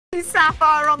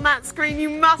Sapphire on that screen. You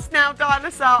must now dial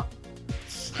us up.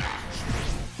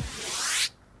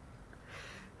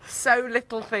 So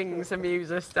little things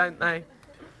amuse us, don't they?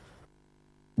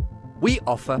 We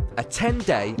offer a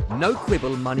 10-day,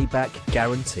 no-quibble money-back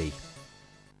guarantee.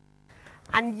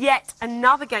 And yet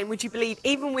another game, would you believe,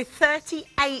 even with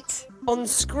 38 on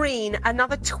screen,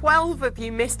 another 12 of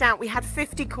you missed out. We had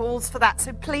 50 calls for that,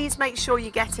 so please make sure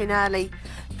you get in early.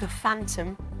 The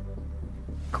Phantom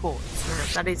Quartz.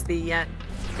 Now, that is the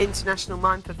international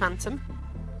mime for Phantom.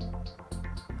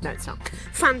 No, it's not.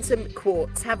 Phantom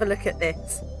Quartz. Have a look at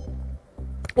this.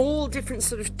 All different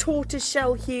sort of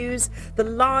tortoiseshell hues, the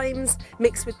limes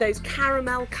mixed with those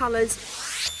caramel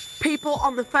colours. People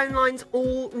on the phone lines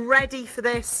all ready for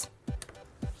this.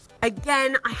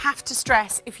 Again, I have to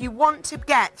stress, if you want to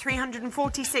get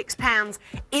 £346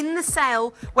 in the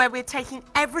sale where we're taking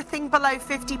everything below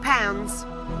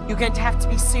 £50, you're going to have to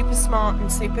be super smart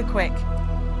and super quick.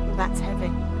 Well, that's heavy.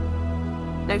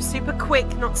 No, super quick,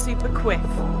 not super quiff.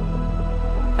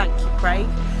 Thank you, Craig.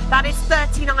 That is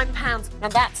 £39. Now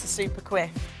that's a super quiff.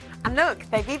 And look,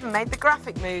 they've even made the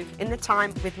graphic move in the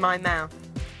time with my mouth.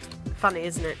 Funny,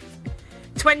 isn't it?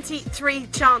 23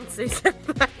 chances at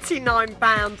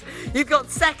 £39. You've got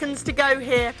seconds to go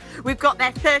here. We've got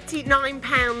their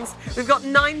 £39. We've got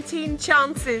 19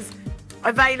 chances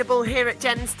available here at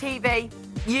Jen's TV.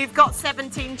 You've got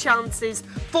 17 chances,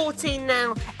 14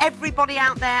 now. Everybody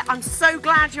out there, I'm so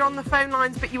glad you're on the phone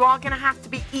lines, but you are going to have to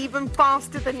be even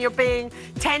faster than you're being.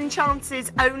 10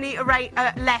 chances only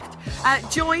left.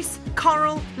 Joyce,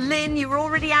 Coral, Lynn, you're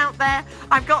already out there.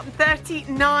 I've got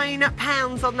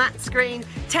 £39 on that screen.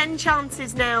 10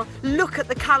 chances now. Look at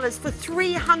the colours for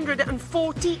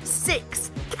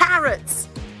 346 carats.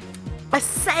 A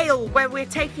sale where we're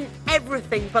taking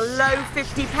everything below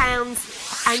 £50.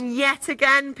 And yet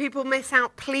again, people miss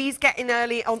out. Please get in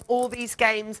early on all these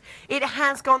games. It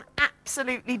has gone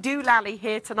absolutely doolally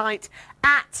here tonight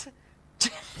at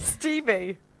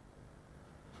Stevie.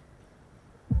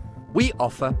 We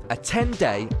offer a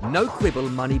 10-day, no-quibble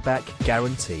money-back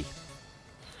guarantee.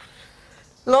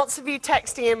 Lots of you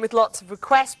texting in with lots of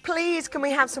requests. Please, can we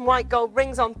have some white gold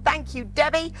rings on? Thank you,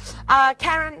 Debbie.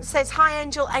 Karen says, hi,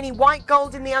 Angel. Any white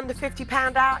gold in the under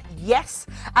 £50 hour? Yes.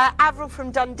 Avril from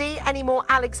Dundee. Any more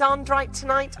Alexandrite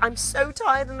tonight? I'm so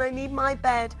tired and I need my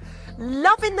bed.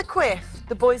 Loving the quiff.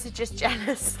 The boys are just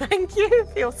jealous. Thank you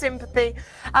for your sympathy.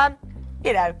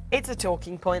 You know, it's a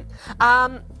talking point.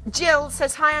 Jill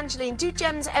says, hi, Angeline. Do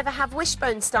gems ever have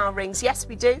wishbone style rings? Yes,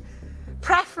 we do.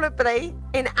 Preferably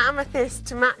in amethyst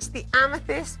to match the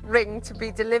amethyst ring to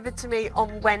be delivered to me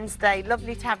on Wednesday.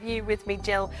 Lovely to have you with me,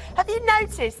 Jill. Have you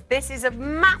noticed this is a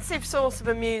massive source of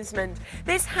amusement?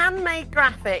 This handmade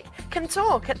graphic can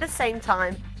talk at the same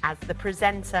time as the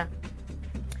presenter.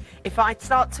 If I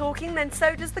start talking, then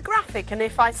so does the graphic, and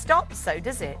if I stop, so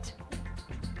does it.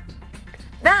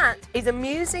 That is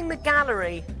amusing the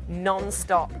gallery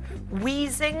non-stop.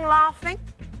 Wheezing, laughing.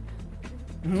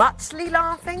 Muchly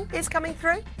laughing is coming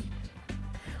through.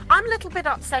 I'm a little bit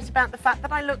upset about the fact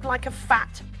that I look like a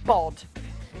fat bod.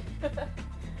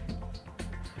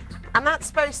 And that's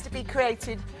supposed to be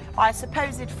created by a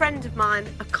supposed friend of mine,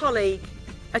 a colleague,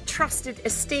 a trusted,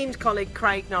 esteemed colleague,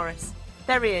 Craig Norris.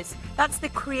 There he is. That's the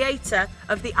creator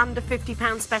of the under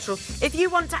 £50 special. If you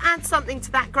want to add something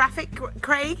to that graphic,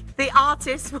 Craig, the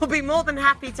artist, will be more than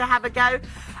happy to have a go.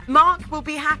 Mark will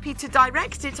be happy to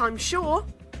direct it, I'm sure.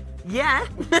 Yeah.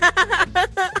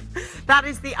 That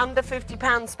is the under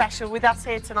 £50 special with us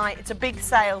here tonight. It's a big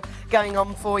sale going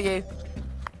on for you.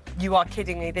 You are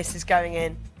kidding me, this is going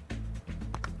in.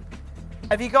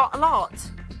 Have you got a lot?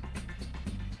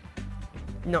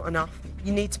 Not enough.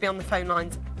 You need to be on the phone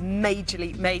lines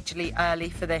majorly early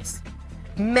for this.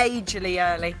 Majorly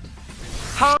early.